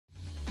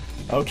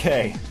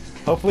Okay.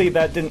 Hopefully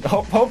that didn't...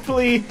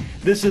 hopefully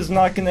this is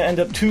not going to end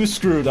up too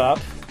screwed up.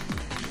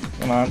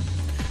 Come on.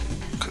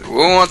 We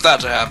won't want that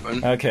to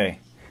happen. Okay.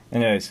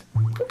 Anyways.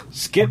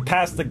 Skip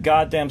past the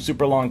goddamn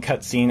super long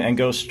cutscene and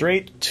go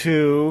straight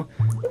to...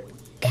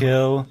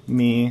 Kill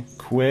me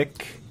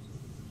quick.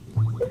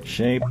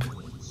 Shape.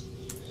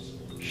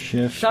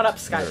 Shift. Shut up,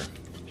 Skype.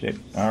 Shape.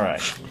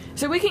 Alright.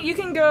 So you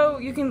can go,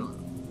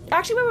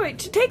 actually, wait,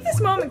 take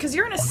this moment, because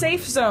you're in a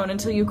safe zone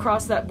until you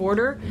cross that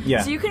border.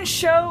 Yeah. So you can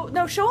show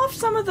off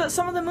some of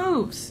the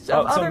moves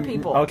of other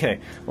people. Okay.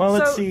 Well,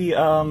 let's see,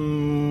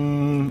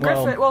 Griffin's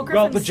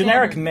the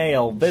generic standard.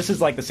 male, this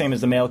is like the same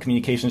as the male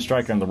communication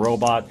striker and the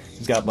robot.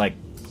 He's got, like,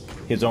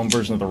 his own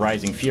version of the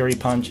Rising Fury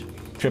punch,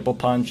 triple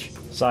punch,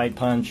 side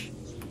punch.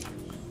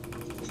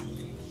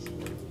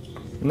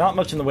 Not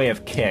much in the way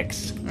of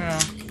kicks. Yeah.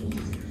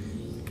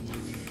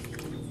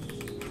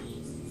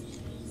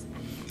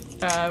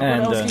 What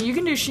else? You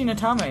can do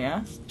Shinatama,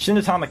 yeah?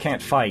 Shinatama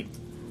can't fight.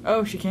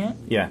 Oh, she can't?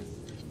 Yeah.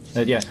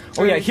 Yeah.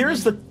 Oh, yeah,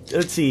 here's the...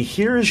 Let's see,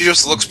 here's... She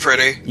just looks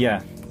pretty.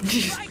 Yeah.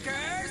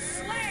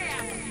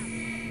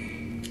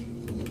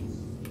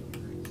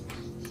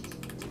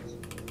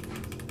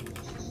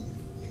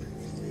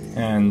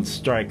 And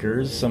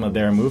strikers, some of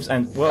their moves,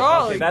 and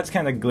well, okay, that's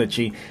kind of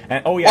glitchy.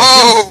 And oh yeah,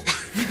 whoa!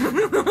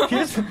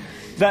 here's You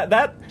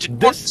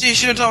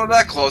shouldn't have done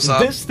that close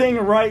up. This thing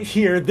right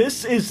here,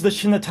 this is the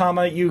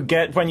Shinatama you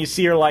get when you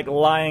see her like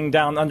lying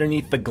down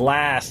underneath the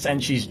glass,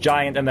 and she's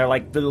giant, and they're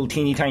like little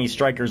teeny tiny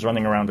strikers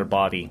running around her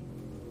body.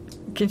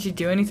 Can she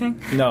do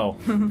anything? No.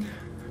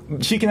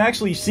 She can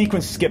actually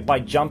sequence skip by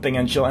jumping,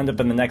 and she'll end up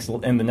in the next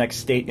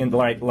state,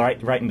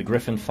 right in the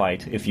Griffin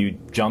fight if you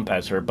jump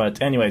as her.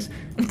 But anyways,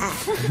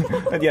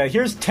 yeah,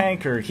 here's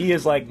Tanker. He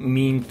is like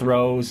mean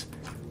throws,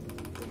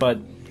 but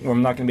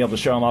I'm not going to be able to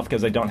show him off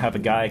because I don't have a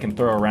guy I can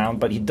throw around.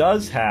 But he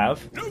does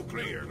have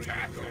nuclear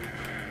tackle,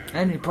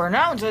 and he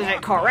pronounces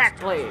it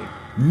correctly.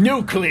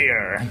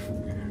 Nuclear,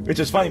 which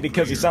is funny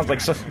because he sounds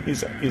like he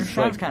sounds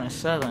like, kind of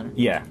southern.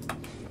 Yeah,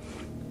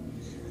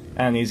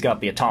 and he's got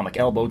the atomic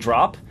elbow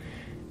drop.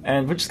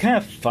 And which is kind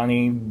of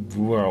funny.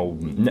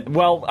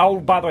 Well, oh,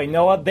 by the way,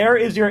 Noah, there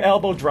is your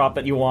elbow drop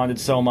that you wanted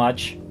so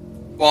much.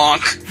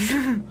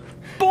 Bonk.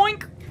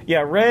 Boink. Yeah,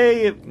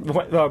 Ray,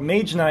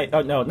 Mage Knight.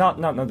 No, not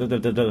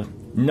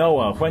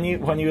Noah. When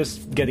he was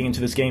getting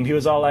into this game, he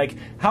was all like,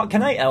 "How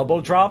can I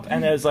elbow drop?"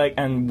 And I was like,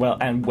 and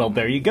well,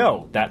 there you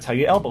go. That's how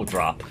you elbow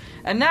drop.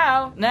 And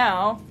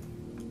now,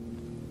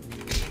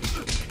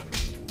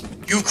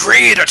 you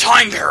create a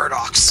time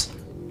paradox.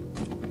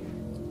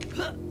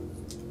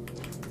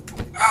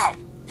 Ow!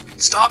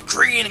 Stop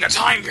creating a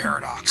time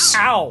paradox!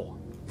 Ow!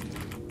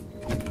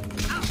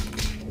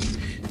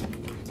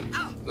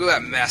 Look at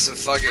that massive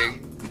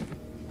thugging.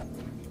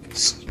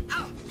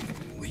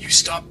 Will you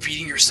stop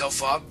beating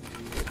yourself up?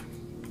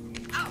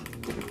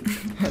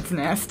 That's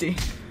nasty.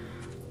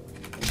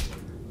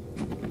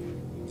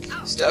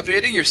 Stop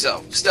hitting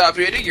yourself. Stop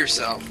hitting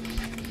yourself.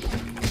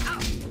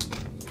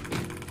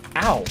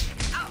 Ow!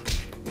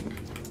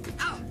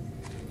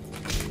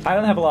 I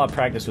don't have a lot of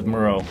practice with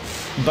Muro,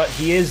 but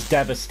he is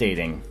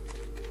devastating.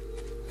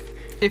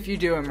 If you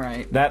do him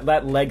right.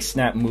 That leg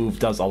snap move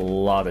does a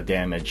lot of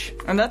damage.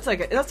 And that's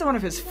one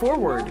of his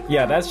forward.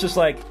 Yeah, that's just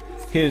like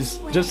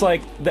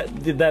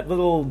that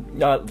little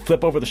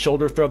flip over the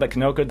shoulder throw that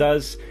Kanoko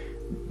does.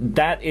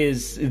 That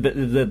is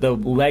the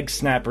leg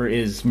snapper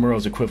is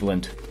Muro's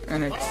equivalent.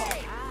 And it's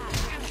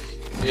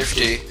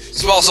nifty.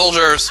 Small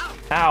soldiers.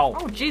 Ow!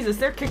 Oh Jesus,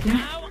 they're kicking.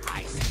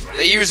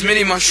 They use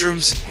mini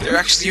mushrooms. They're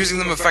actually using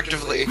them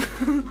effectively.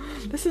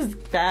 This is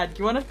bad.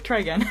 You want to try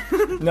again?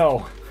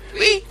 No.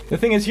 Really? The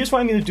thing is, here's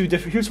what I'm going to do.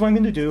 Here's what I'm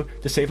going to do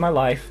to save my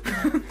life.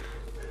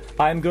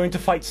 I'm going to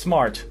fight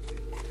smart.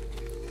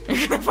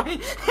 By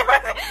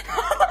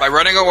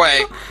running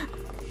away.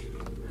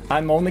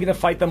 I'm only going to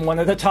fight them one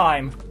at a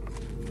time.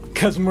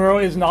 Because Muro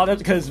is not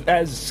because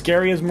as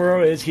scary as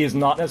Muro is, he is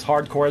not as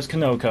hardcore as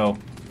Kanoko.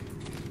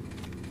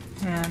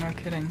 Yeah, no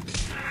kidding.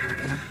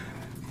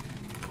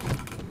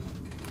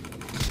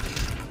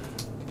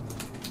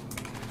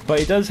 But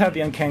he does have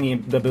the uncanny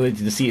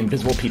ability to see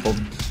invisible people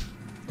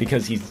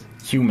because he's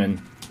human.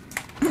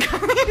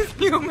 He's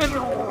human.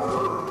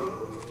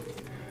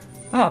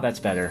 Ah,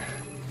 that's better.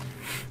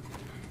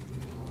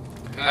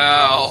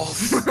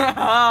 Health.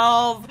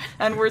 Health.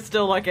 And we're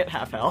still like at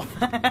half health.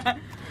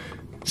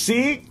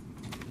 See?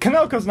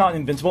 Kanoko's not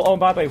invincible. Oh,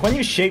 by the way, when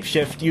you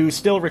shapeshift, you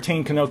still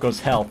retain Kanoko's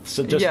health.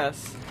 So just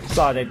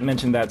thought I'd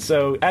mention that.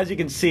 So, as you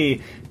can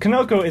see,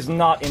 Kanoko is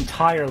not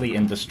entirely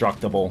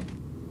indestructible.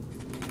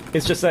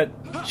 It's just that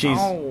she's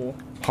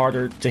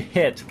harder to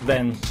hit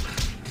than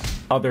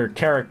other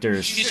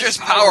characters. She's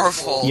just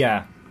powerful.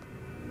 Yeah.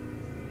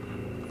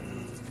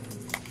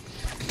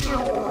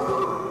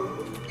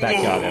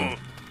 That got him.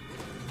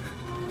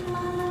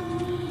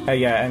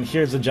 Yeah, and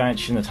here's a giant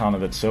Shinatama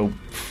that's so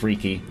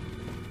freaky.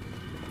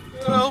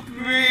 Help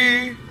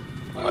me!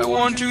 I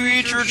want to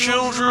eat your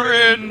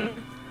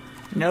children!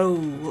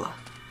 No.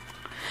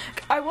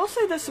 I will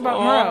say this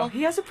about Muro.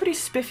 He has a pretty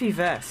spiffy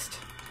vest.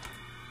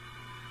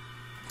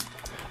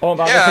 Oh,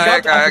 but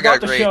yeah, I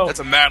forgot to great. show. That's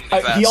a manly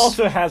vest. He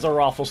also has a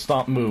Raffle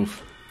Stomp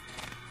move.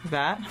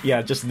 That?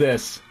 Yeah, just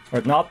this.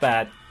 Or not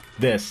that.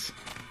 This.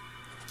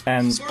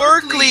 And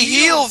Sparkly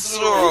heel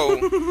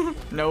throw!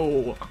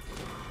 No.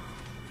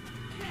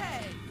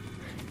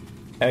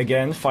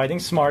 again, fighting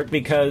smart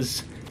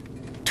because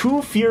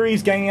two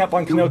Furies ganging up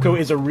on Konoko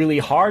is a really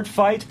hard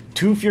fight.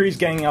 Two Furies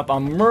ganging up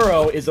on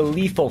Muro is a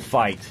lethal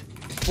fight.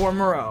 For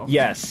Muro.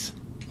 Yes.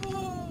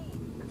 Ow,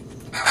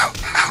 ow,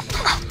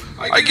 ow.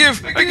 I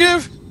give!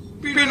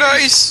 Be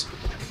nice!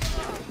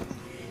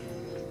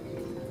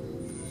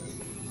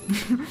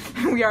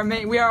 we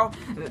are,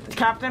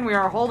 Captain, we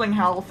are holding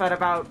health at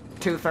about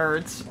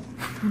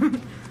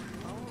 2/3.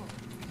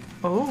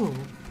 Oh.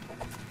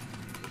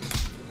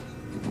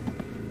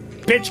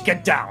 Bitch,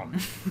 get down!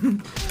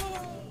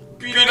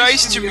 Be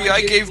nice to me,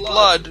 I gave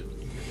blood.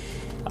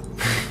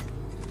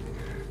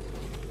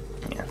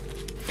 Yeah.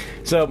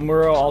 So,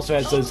 Muro also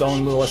has his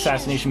own little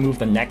assassination move,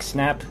 the Neck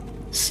Snap.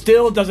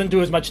 Still doesn't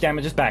do as much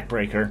damage as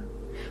Backbreaker,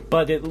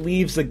 but it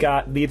leaves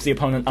the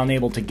opponent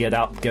unable to get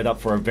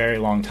up for a very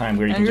long time.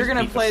 Where you and can you're just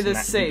gonna play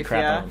this safe,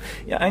 yeah?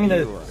 Yeah, I'm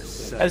gonna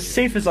as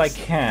safe as I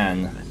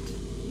can.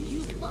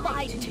 You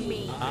lied to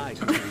me.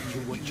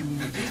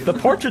 The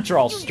portraits are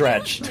all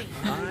stretched.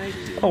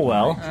 Oh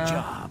well.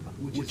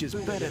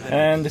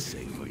 And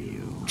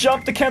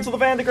jump to cancel the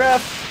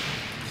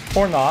Vandegraph,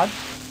 or not.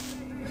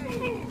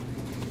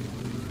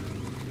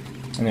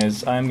 And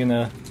as I'm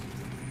gonna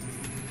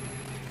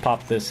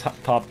pop this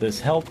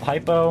health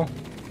hypo.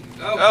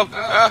 Oh,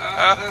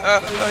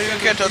 you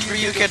can't touch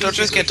me, you can't touch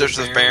this, can't touch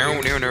this.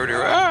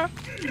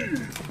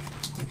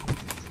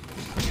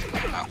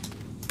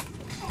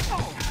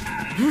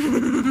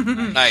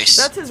 Nice.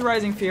 That's his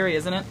Rising Fury,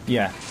 isn't it?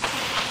 Yeah.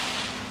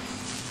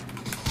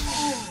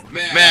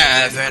 Man,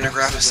 that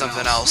Vandegraph is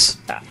something else.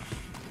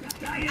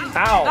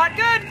 Ow! Not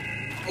good!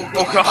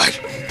 Oh god.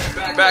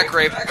 Back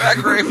rape.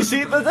 You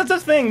see, that's the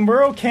thing.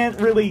 Muro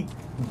can't really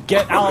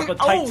get out of a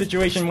tight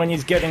situation when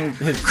he's getting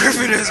his...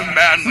 Griffin is a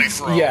manly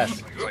throw.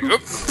 Yes.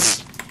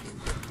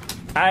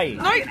 Aye.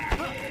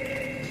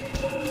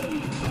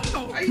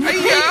 No,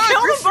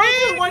 killed them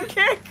both in one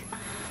kick!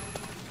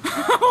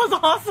 That was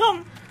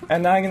awesome!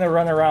 And now I'm gonna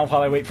run around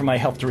while I wait for my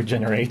health to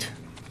regenerate.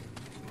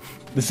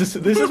 This is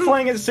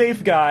playing it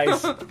safe,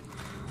 guys.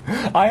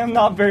 I am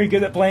not very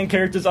good at playing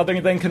characters other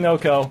than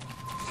Konoko.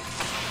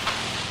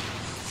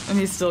 And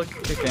he's still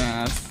kicking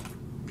ass.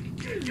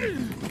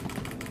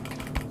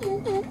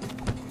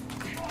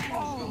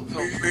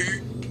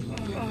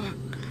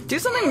 Do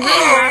something really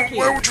wacky.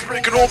 Why would you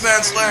break an old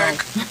man's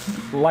leg?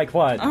 Like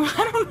what?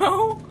 I don't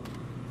know.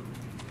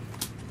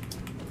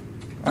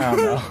 I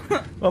don't know.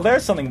 Well,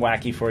 there's something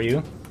wacky for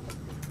you.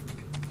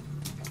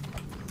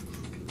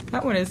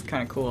 That one is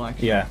kind of cool,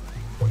 actually. Yeah.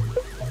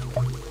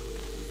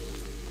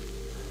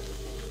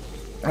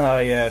 Oh,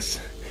 yes.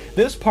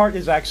 This part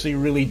is actually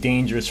really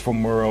dangerous for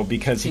Muro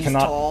because he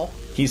cannot... Tall.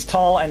 He's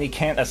tall and he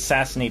can't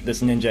assassinate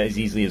this ninja as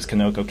easily as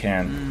Konoko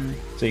can.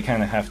 So you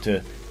kind of have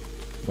to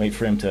wait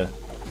for him to...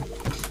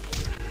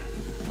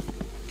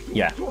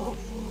 Yeah.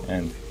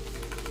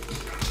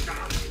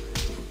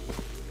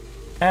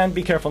 And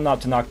be careful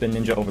not to knock the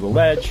ninja over the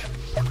ledge.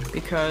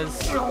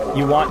 Because...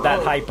 You want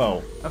that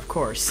hypo. Of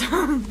course.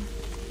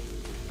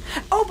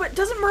 Oh, but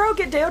doesn't Muro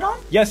get Deodon?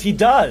 Yes, he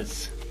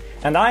does.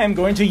 And I am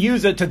going to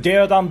use it to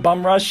Deodon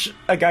bum rush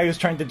a guy who's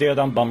trying to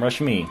Deodon bum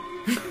rush me.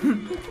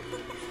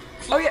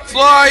 Oh yeah.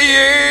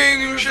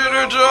 Flying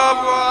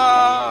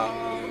Shinajaba!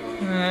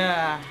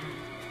 Yeah.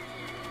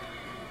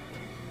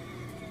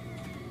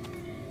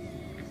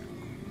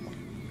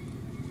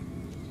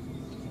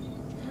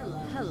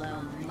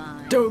 Hello,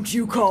 my. Don't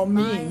you call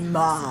me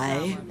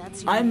my.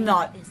 I'm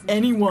not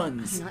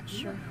anyone's. Not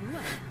sure who I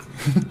am.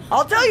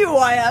 I'll tell you who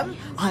I am.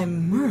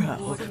 I'm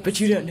Muro, but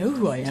you don't know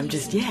who I am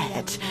just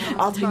yet.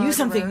 I'll tell you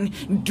something,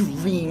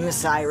 Dream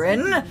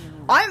Siren.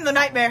 I'm the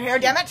nightmare here,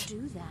 damn it.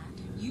 Do that.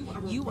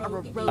 You are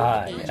a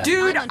rogue agent.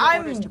 Dude, I'm under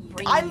orders to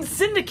bring I'm you.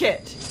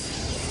 Syndicate.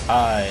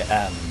 I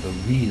am the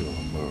real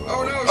Muro.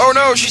 Oh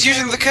no, she's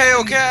using the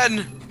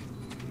Kaioken!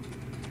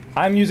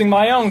 I'm using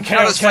my own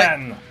Now this fight-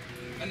 Kaioken!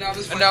 And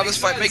now this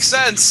fight makes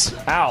sense!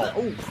 Ow.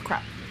 Oh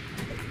crap.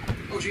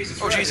 Oh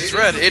Jesus,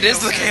 Red, it is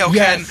the Kaioken!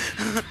 Yes.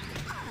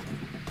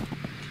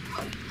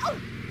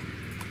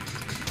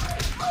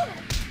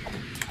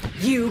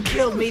 You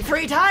killed me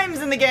 3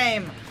 times in the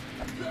game.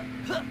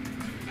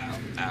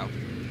 Ow.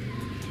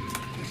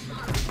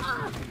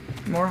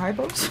 More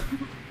hypos?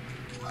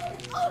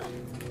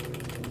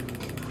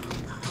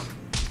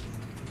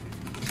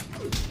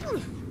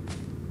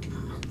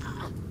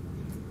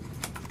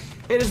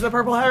 It is the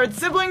purple-haired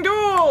sibling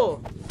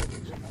duel!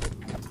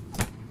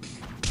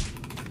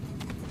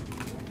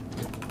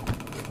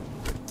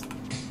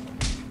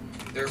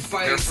 They're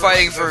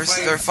fighting for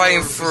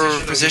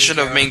position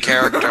of main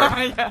character.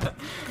 Yeah.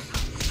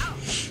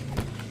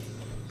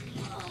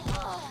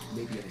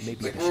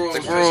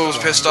 Like Muro's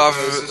pissed off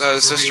at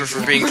his sister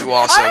for being too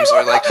awesome, so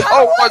they're like,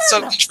 oh, what's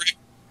up?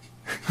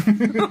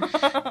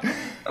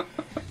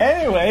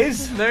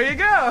 Anyways, There you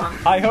go.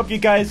 I hope you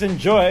guys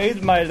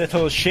enjoyed my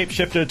little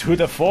shapeshifter to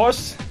the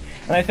force,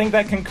 and I think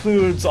that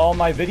concludes all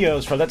my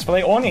videos for Let's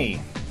Play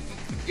Omni.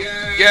 Yay!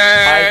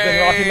 I've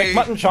been Rocky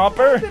McMutton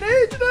Chopper,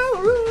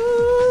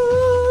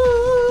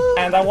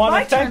 and I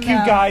want to thank you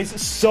guys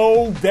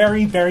so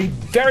very, very,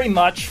 very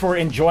much for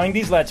enjoying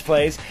these Let's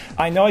Plays.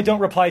 I know I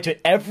don't reply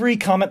to every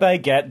comment that I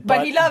get,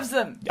 But he loves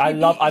them. I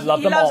love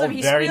them all very much.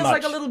 He squeals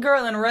like a little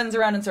girl and runs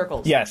around in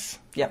circles. Yes.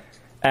 Yep.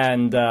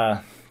 And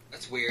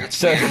That's weird.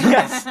 so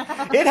yes,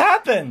 it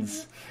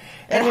happens.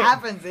 It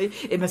happens.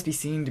 It must be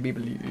seen to be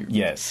believed.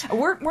 Yes.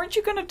 Weren't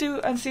you gonna do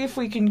and see if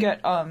we can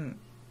get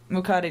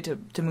Mukade to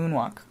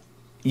moonwalk?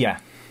 Yeah.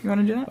 You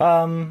want to do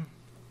that?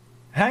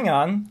 Hang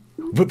on.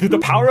 Through the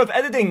power of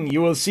editing,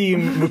 you will see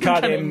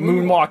Mukade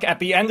moonwalk at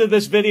the end of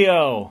this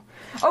video.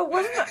 Oh,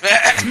 wasn't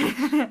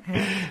it?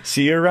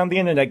 See you around the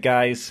internet,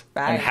 guys.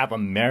 Bye. And have a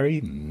merry,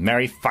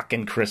 merry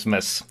fucking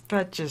Christmas.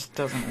 That just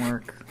doesn't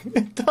work.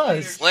 It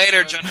does.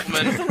 Later,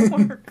 gentlemen. Doesn't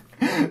work.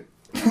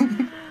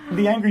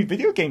 The angry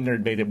video game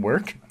nerd made it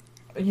work.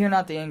 You're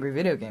not the angry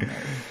video game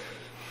nerd.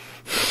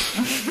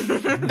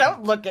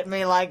 Don't look at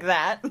me like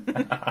that.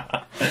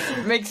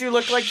 Makes you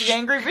look like the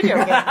angry video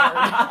game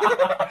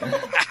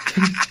nerd.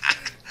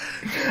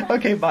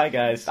 Okay, bye,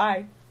 guys.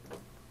 Bye.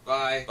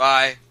 Bye.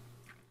 Bye.